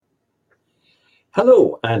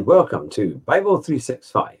Hello and welcome to Bible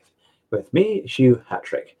 365 with me, Hugh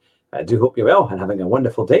Hatrick. I do hope you're well and having a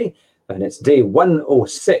wonderful day. And it's day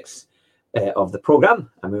 106 of the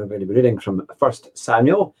programme. And we're going to be reading from 1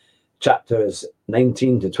 Samuel chapters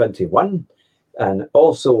 19 to 21. And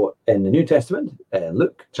also in the New Testament,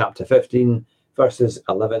 Luke chapter 15, verses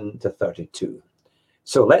 11 to 32.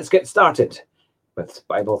 So let's get started with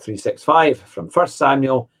Bible 365 from 1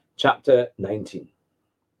 Samuel chapter 19.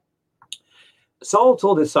 Saul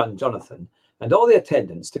told his son Jonathan and all the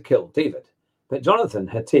attendants to kill David, but Jonathan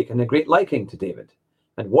had taken a great liking to David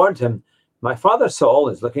and warned him, "My father Saul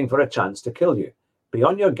is looking for a chance to kill you. Be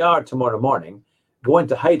on your guard tomorrow morning. Go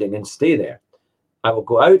into hiding and stay there. I will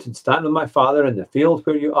go out and stand with my father in the field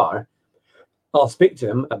where you are. I'll speak to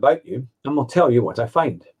him about you and will tell you what I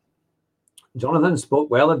find." Jonathan spoke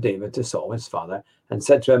well of David to Saul his father and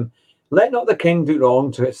said to him, "Let not the king do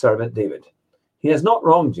wrong to his servant David. He has not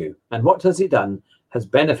wronged you, and what has he done has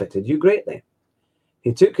benefited you greatly.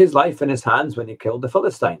 He took his life in his hands when he killed the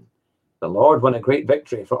Philistine. The Lord won a great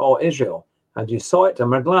victory for all Israel, and you saw it and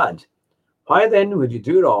were glad. Why then would you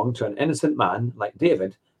do wrong to an innocent man like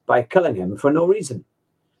David by killing him for no reason?"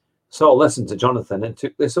 Saul listened to Jonathan and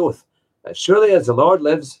took this oath: "As surely as the Lord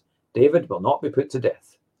lives, David will not be put to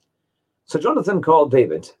death." So Jonathan called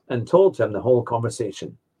David and told him the whole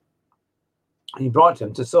conversation. He brought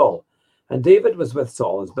him to Saul, and David was with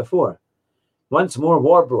Saul as before. Once more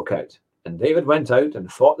war broke out, and David went out and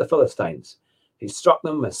fought the Philistines. He struck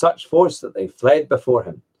them with such force that they fled before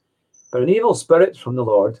him. But an evil spirit from the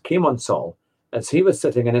Lord came on Saul as he was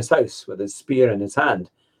sitting in his house with his spear in his hand,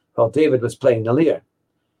 while David was playing the lyre.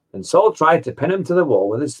 And Saul tried to pin him to the wall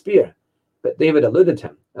with his spear, but David eluded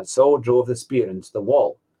him, and Saul drove the spear into the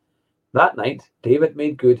wall. That night, David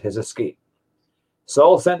made good his escape.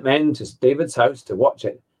 Saul sent men to David's house to watch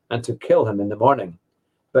it and to kill him in the morning.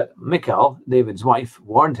 But Michal, David's wife,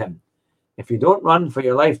 warned him, "If you don't run for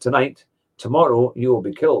your life tonight, tomorrow you will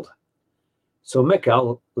be killed." So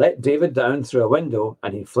Michal let David down through a window,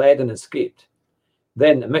 and he fled and escaped.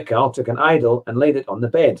 Then Michal took an idol and laid it on the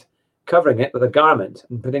bed, covering it with a garment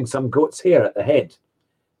and putting some goat's hair at the head.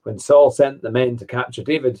 When Saul sent the men to capture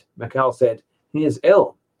David, Michal said, "He is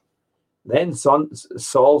ill." Then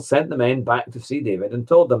Saul sent the men back to see David and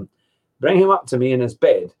told them, "Bring him up to me in his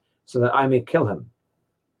bed, so that I may kill him."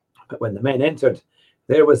 But when the men entered,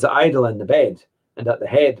 there was the idol in the bed, and at the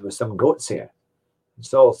head was some goat's hair. And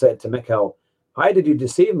Saul said to Michal, "Why did you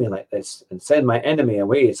deceive me like this and send my enemy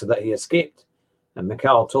away so that he escaped?" And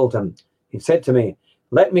Michal told him, "He said to me,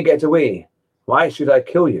 'Let me get away. Why should I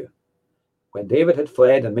kill you?'" When David had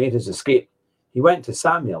fled and made his escape, he went to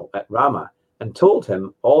Samuel at Ramah and told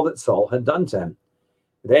him all that Saul had done to him.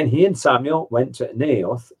 Then he and Samuel went to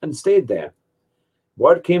Naioth and stayed there.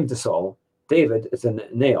 Word came to Saul, "David is in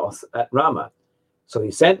Naioth at Ramah." So he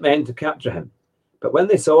sent men to capture him. But when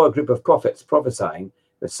they saw a group of prophets prophesying,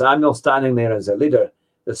 with Samuel standing there as a leader,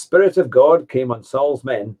 the Spirit of God came on Saul's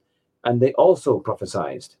men, and they also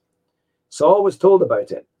prophesied. Saul was told about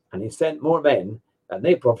it, and he sent more men, and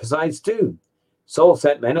they prophesied too. Saul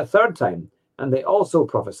sent men a third time, and they also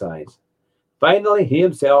prophesied. Finally, he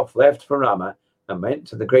himself left for Ramah and went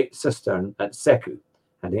to the great cistern at Seku.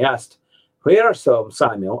 And he asked, "Where are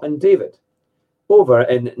Samuel and David?" "Over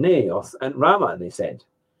in Naioth and Ramah," they said.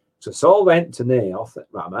 So Saul went to Naioth at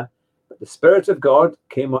Ramah, but the Spirit of God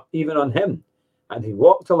came even on him, and he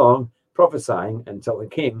walked along prophesying until he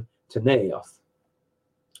came to Naioth.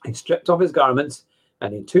 He stripped off his garments,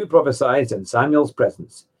 and he too prophesied in Samuel's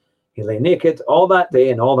presence. He lay naked all that day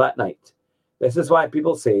and all that night. This is why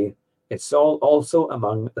people say, "Is Saul also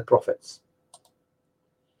among the prophets?"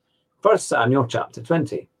 1 Samuel chapter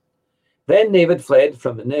 20. Then David fled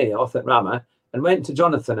from Naioth at Ramah and went to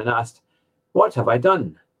Jonathan and asked, "What have I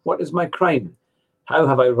done? What is my crime? How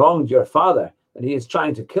have I wronged your father that he is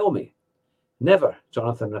trying to kill me?" "Never,"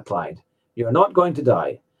 Jonathan replied. "You are not going to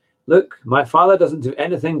die. Look, my father doesn't do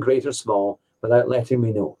anything great or small without letting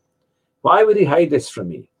me know. Why would he hide this from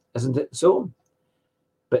me? Isn't it so?"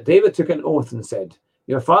 But David took an oath and said,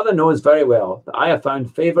 "Your father knows very well that I have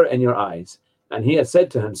found favor in your eyes, and he has said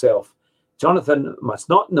to himself, 'Jonathan must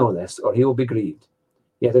not know this, or he will be grieved.'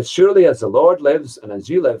 Yet as surely as the Lord lives and as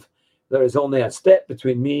you live, there is only a step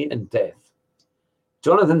between me and death."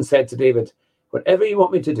 Jonathan said to David, "Whatever you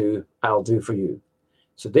want me to do, I'll do for you."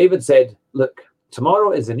 So David said, "Look,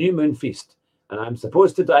 tomorrow is the new moon feast, and I am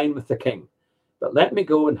supposed to dine with the king. But let me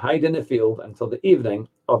go and hide in the field until the evening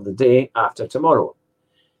of the day after tomorrow.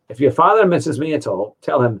 If your father misses me at all,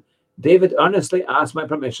 tell him, 'David earnestly asked my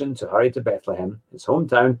permission to hurry to Bethlehem, his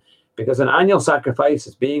hometown, because an annual sacrifice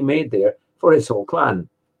is being made there for his whole clan.'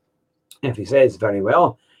 If he says, 'Very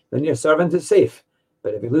well,' then your servant is safe.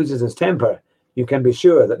 But if he loses his temper, you can be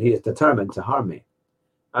sure that he is determined to harm me.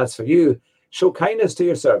 As for you, show kindness to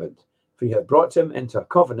your servant, for you have brought him into a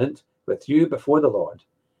covenant with you before the Lord.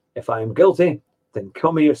 If I am guilty, then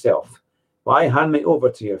kill me yourself. Why hand me over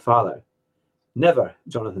to your father?" "Never,"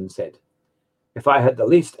 Jonathan said. "If I had the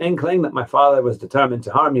least inkling that my father was determined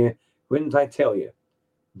to harm you, wouldn't I tell you?"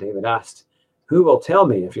 David asked, "Who will tell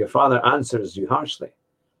me if your father answers you harshly?"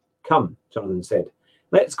 "Come," Jonathan said,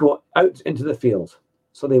 "let's go out into the field."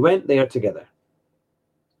 So they went there together.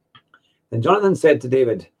 Then Jonathan said to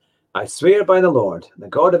David, "I swear by the Lord, the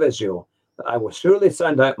God of Israel, that I will surely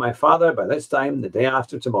send out my father by this time the day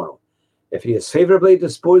after tomorrow. If he is favorably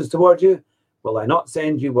disposed toward you, will I not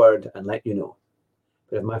send you word and let you know?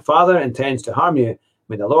 But if my father intends to harm you,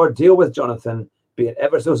 may the Lord deal with Jonathan, be it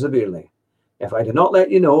ever so severely. If I do not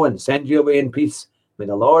let you know and send you away in peace, may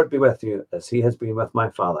the Lord be with you as he has been with my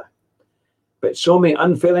father. But show me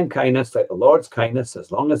unfailing kindness like the Lord's kindness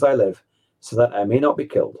as long as I live, so that I may not be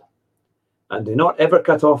killed. And do not ever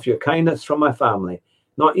cut off your kindness from my family,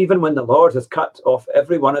 not even when the Lord has cut off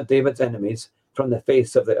every one of David's enemies from the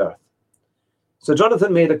face of the earth." So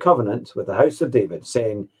Jonathan made a covenant with the house of David,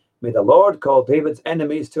 saying, "May the Lord call David's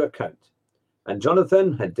enemies to account." And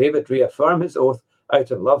Jonathan had David reaffirm his oath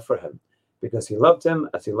out of love for him, because he loved him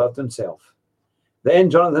as he loved himself. Then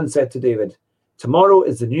Jonathan said to David, "Tomorrow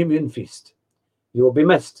is the new moon feast. You will be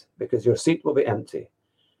missed, because your seat will be empty.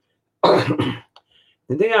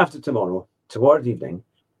 The day after tomorrow, toward evening,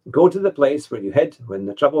 go to the place where you hid when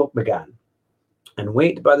the trouble began, and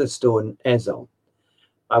wait by the stone Ezel.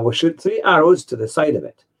 I will shoot 3 arrows to the side of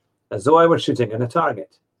it, as though I were shooting at a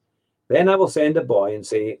target. Then I will send a boy and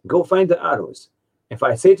say, 'Go find the arrows.' If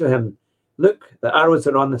I say to him, 'Look, the arrows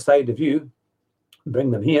are on the side of you,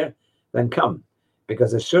 bring them here,' then come,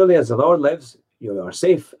 because as surely as the Lord lives, you are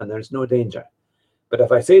safe and there is no danger. But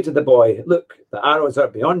if I say to the boy, 'Look, the arrows are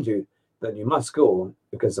beyond you,' then you must go,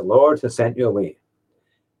 because the Lord has sent you away.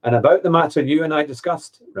 And about the matter you and I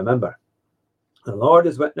discussed, remember, the Lord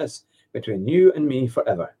is witness between you and me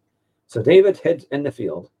forever." So David hid in the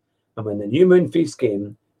field, and when the new moon feast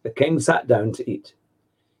came, the king sat down to eat.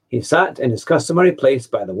 He sat in his customary place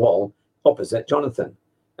by the wall, opposite Jonathan,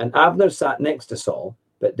 and Abner sat next to Saul,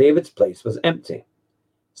 but David's place was empty.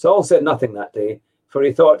 Saul said nothing that day, for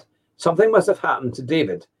he thought, "Something must have happened to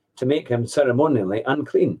David to make him ceremonially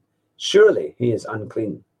unclean. Surely he is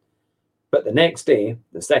unclean." But the next day,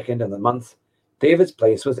 the 2nd of the month, David's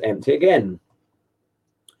place was empty again.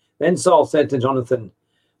 Then Saul said to Jonathan,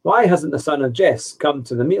 "Why hasn't the son of Jesse come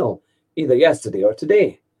to the meal, either yesterday or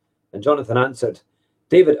today?" And Jonathan answered,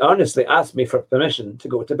 "David earnestly asked me for permission to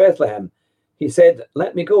go to Bethlehem. He said,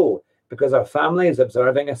 'Let me go, because our family is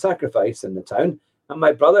observing a sacrifice in the town, and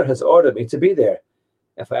my brother has ordered me to be there.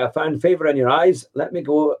 If I have found favor in your eyes, let me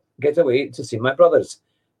go get away to see my brothers.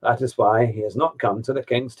 That is why he has not come to the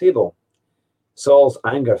king's table.'" Saul's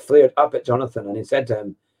anger flared up at Jonathan, and he said to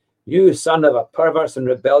him, "You son of a perverse and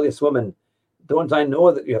rebellious woman, don't I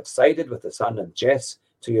know that you have sided with the son of Jesse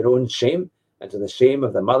to your own shame and to the shame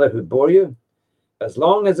of the mother who bore you? As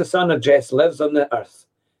long as the son of Jesse lives on the earth,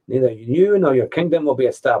 neither you nor your kingdom will be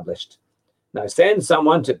established. Now send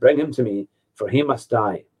someone to bring him to me, for he must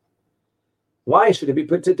die." "Why should he be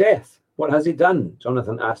put to death? What has he done?"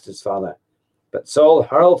 Jonathan asked his father. But Saul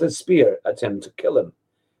hurled his spear at him to kill him.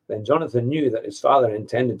 Then Jonathan knew that his father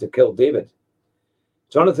intended to kill David.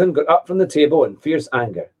 Jonathan got up from the table in fierce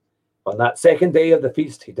anger. On that 2nd day of the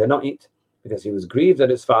feast, he did not eat, because he was grieved at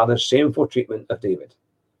his father's shameful treatment of David.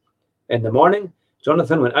 In the morning,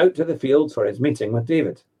 Jonathan went out to the field for his meeting with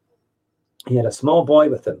David. He had a small boy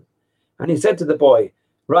with him, and he said to the boy,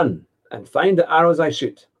 "Run and find the arrows I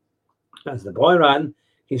shoot." As the boy ran,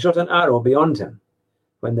 he shot an arrow beyond him.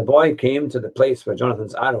 When the boy came to the place where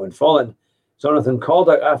Jonathan's arrow had fallen, Jonathan called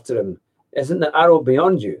out after him, "Isn't the arrow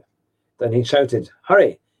beyond you?" Then he shouted,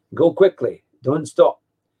 "Hurry, go quickly, don't stop."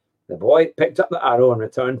 The boy picked up the arrow and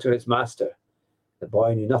returned to his master. The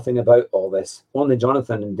boy knew nothing about all this, only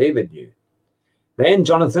Jonathan and David knew. Then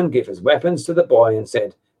Jonathan gave his weapons to the boy and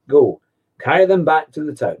said, "Go, carry them back to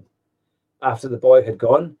the town." After the boy had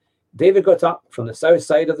gone, David got up from the south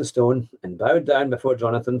side of the stone and bowed down before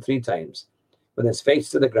Jonathan 3 times, with his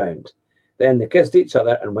face to the ground. Then they kissed each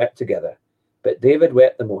other and wept together. But David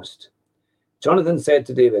wept the most. Jonathan said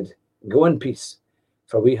to David, "Go in peace,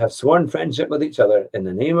 for we have sworn friendship with each other in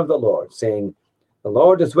the name of the Lord, saying, 'The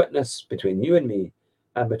Lord is witness between you and me,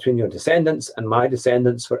 and between your descendants and my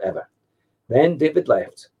descendants forever.'" Then David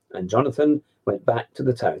left, and Jonathan went back to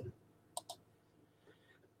the town.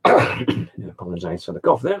 I apologize for the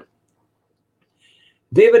cough there.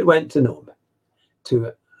 David went to Nob,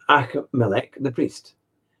 to Ahimelech the priest.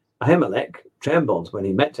 Ahimelech trembled when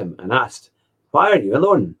he met him and asked, "Why are you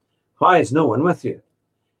alone? Why is no one with you?"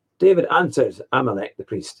 David answered Ahimelech the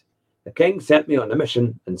priest, "The king sent me on a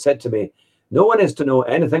mission and said to me, 'No one is to know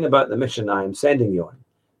anything about the mission I am sending you on.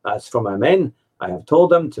 As for my men, I have told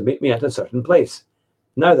them to meet me at a certain place.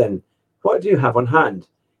 Now then, what do you have on hand?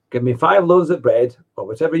 Give me 5 loaves of bread, or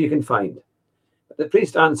whatever you can find." But the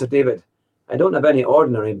priest answered David, "I don't have any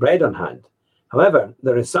ordinary bread on hand. However,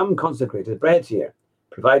 there is some consecrated bread here,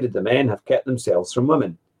 provided the men have kept themselves from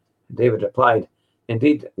women." And David replied,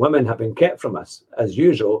 "Indeed, women have been kept from us, as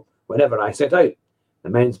usual, whenever I set out. The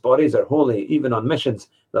men's bodies are holy, even on missions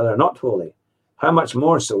that are not holy. How much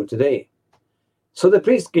more so today?" So the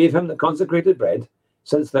priest gave him the consecrated bread,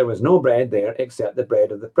 since there was no bread there except the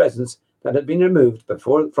bread of the presence that had been removed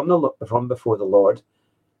from before the Lord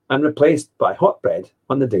and replaced by hot bread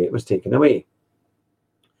on the day it was taken away.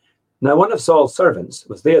 Now one of Saul's servants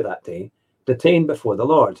was there that day, detained before the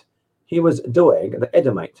Lord. He was Doeg the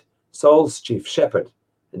Edomite, Saul's chief shepherd.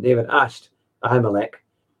 And David asked Ahimelech,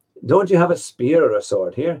 "Don't you have a spear or a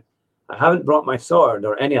sword here?" "I haven't brought my sword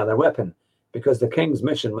or any other weapon, because the king's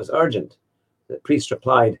mission was urgent." The priest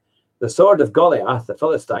replied, "The sword of Goliath the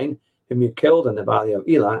Philistine, whom you killed in the valley of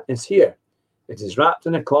Elah, is here. It is wrapped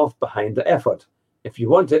in a cloth behind the ephod. If you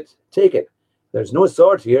want it, take it. There's no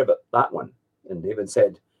sword here but that one." And David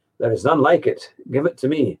said, "There is none like it. Give it to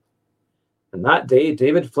me." And that day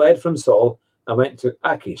David fled from Saul and went to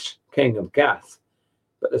Achish, king of Gath.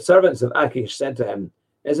 But the servants of Achish said to him,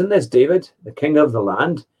 "Isn't this David, the king of the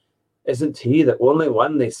land? Isn't he the only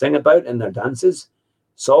one they sing about in their dances?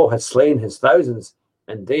 Saul has slain his thousands,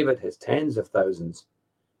 and David his tens of thousands."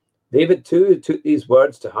 David too took these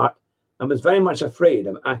words to heart and was very much afraid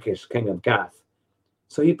of Achish, king of Gath.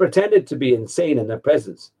 So he pretended to be insane in their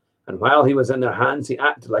presence, and while he was in their hands, he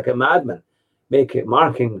acted like a madman, making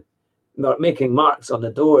marks on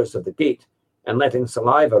the doors of the gate and letting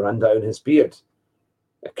saliva run down his beard.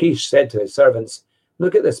 Achish said to his servants,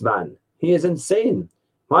 "Look at this man. He is insane.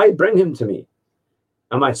 Why bring him to me?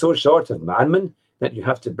 Am I so short of madmen that you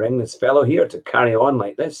have to bring this fellow here to carry on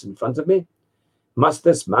like this in front of me? Must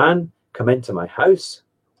this man come into my house?"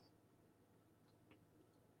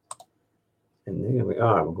 And there we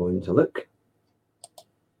are. We're going to Luke,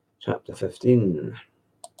 chapter 15.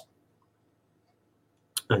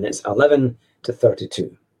 And it's 11 to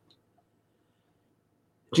 32.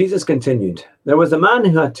 Jesus continued, "There was a man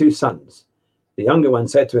who had 2 sons. The younger one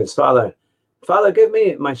said to his father, 'Father, give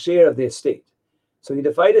me my share of the estate.' So he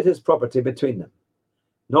divided his property between them.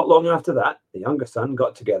 Not long after that, the younger son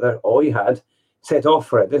got together all he had, set off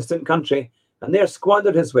for a distant country, and there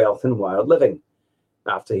squandered his wealth in wild living.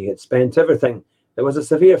 After he had spent everything, there was a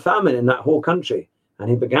severe famine in that whole country, and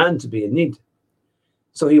he began to be in need.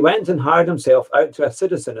 So he went and hired himself out to a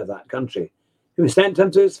citizen of that country, who sent him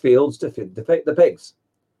to his fields to feed the pigs.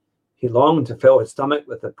 He longed to fill his stomach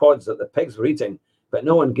with the pods that the pigs were eating, but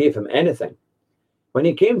no one gave him anything. When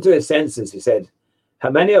he came to his senses, he said, 'How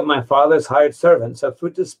many of my father's hired servants have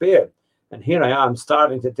food to spare, and here I am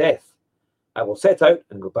starving to death. I will set out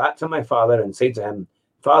and go back to my father and say to him,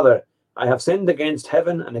 Father, I have sinned against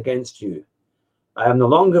heaven and against you. I am no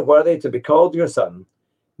longer worthy to be called your son.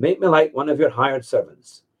 Make me like one of your hired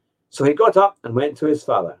servants.' So he got up and went to his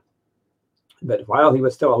father. But while he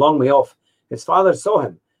was still a long way off, his father saw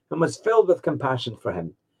him and was filled with compassion for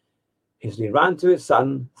him. He ran to his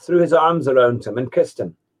son, threw his arms around him, and kissed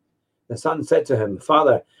him. The son said to him,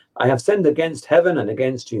 'Father, I have sinned against heaven and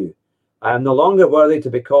against you. I am no longer worthy to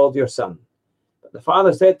be called your son.' But the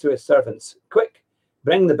father said to his servants, 'Quick,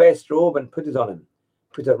 bring the best robe and put it on him.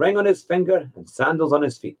 Put a ring on his finger and sandals on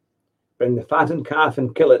his feet. Bring the fattened calf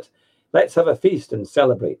and kill it. Let's have a feast and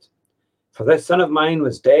celebrate. For this son of mine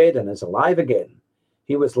was dead and is alive again.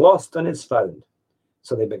 He was lost and is found.'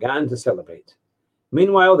 So they began to celebrate.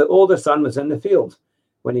 Meanwhile, the older son was in the field.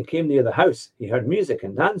 When he came near the house, he heard music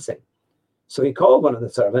and dancing. So he called one of the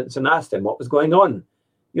servants and asked him what was going on.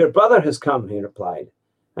 'Your brother has come,' he replied,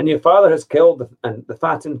 'and your father has killed the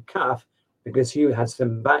fattened calf because he has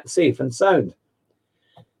him back safe and sound.'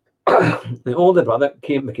 The older brother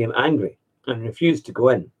became angry and refused to go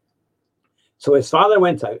in. So his father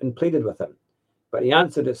went out and pleaded with him. But he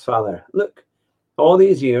answered his father, 'Look, all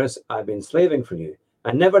these years I've been slaving for you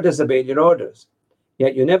and never disobeyed your orders.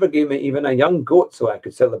 Yet you never gave me even a young goat so I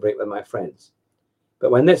could celebrate with my friends. But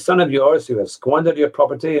when this son of yours, who has squandered your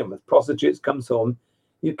property and with prostitutes comes home,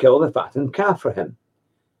 you kill the fattened calf for him.'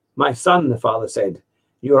 'My son,' the father said,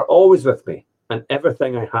 'you are always with me, and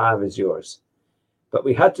everything I have is yours. But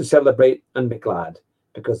we had to celebrate and be glad,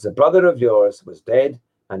 because the brother of yours was dead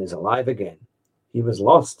and is alive again. He was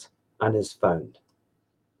lost and is found.'"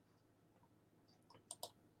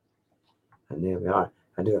 And there we are.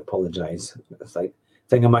 I do apologise. It's like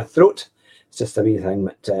thing in my throat. It's just a wee thing,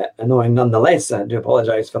 but annoying nonetheless. I do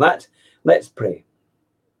apologise for that. Let's pray.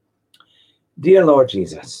 Dear Lord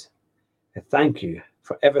Jesus, I thank you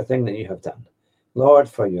for everything that you have done. Lord,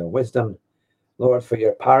 for your wisdom. Lord, for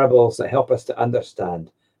your parables that help us to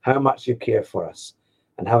understand how much you care for us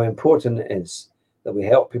and how important it is that we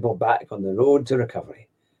help people back on the road to recovery,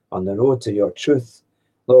 on the road to your truth,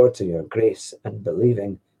 Lord, to your grace and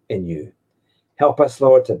believing in you. Help us,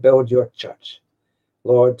 Lord, to build your church,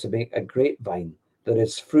 Lord, to make a grapevine that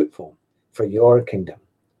is fruitful for your kingdom.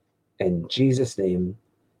 In Jesus' name,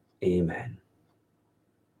 amen.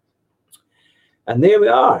 And there we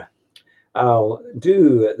are. I'll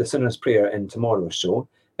do the Sinner's Prayer in tomorrow's show.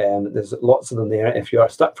 There's lots of them there. If you are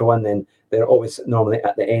stuck for one, then they're always normally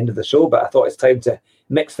at the end of the show, but I thought it's time to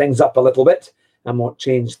mix things up a little bit and won't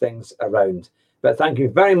change things around. But thank you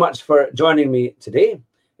very much for joining me today.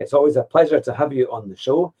 It's always a pleasure to have you on the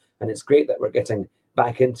show, and it's great that we're getting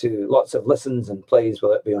back into lots of listens and plays,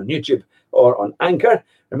 whether it be on YouTube or on Anchor.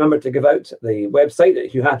 Remember to give out the website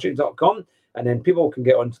at hughhatrick.com, and then people can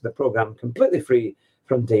get onto the program completely free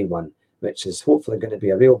from day one, which is hopefully going to be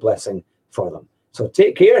a real blessing for them. So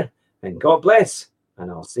take care and God bless,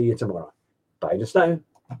 and I'll see you tomorrow. Bye just now.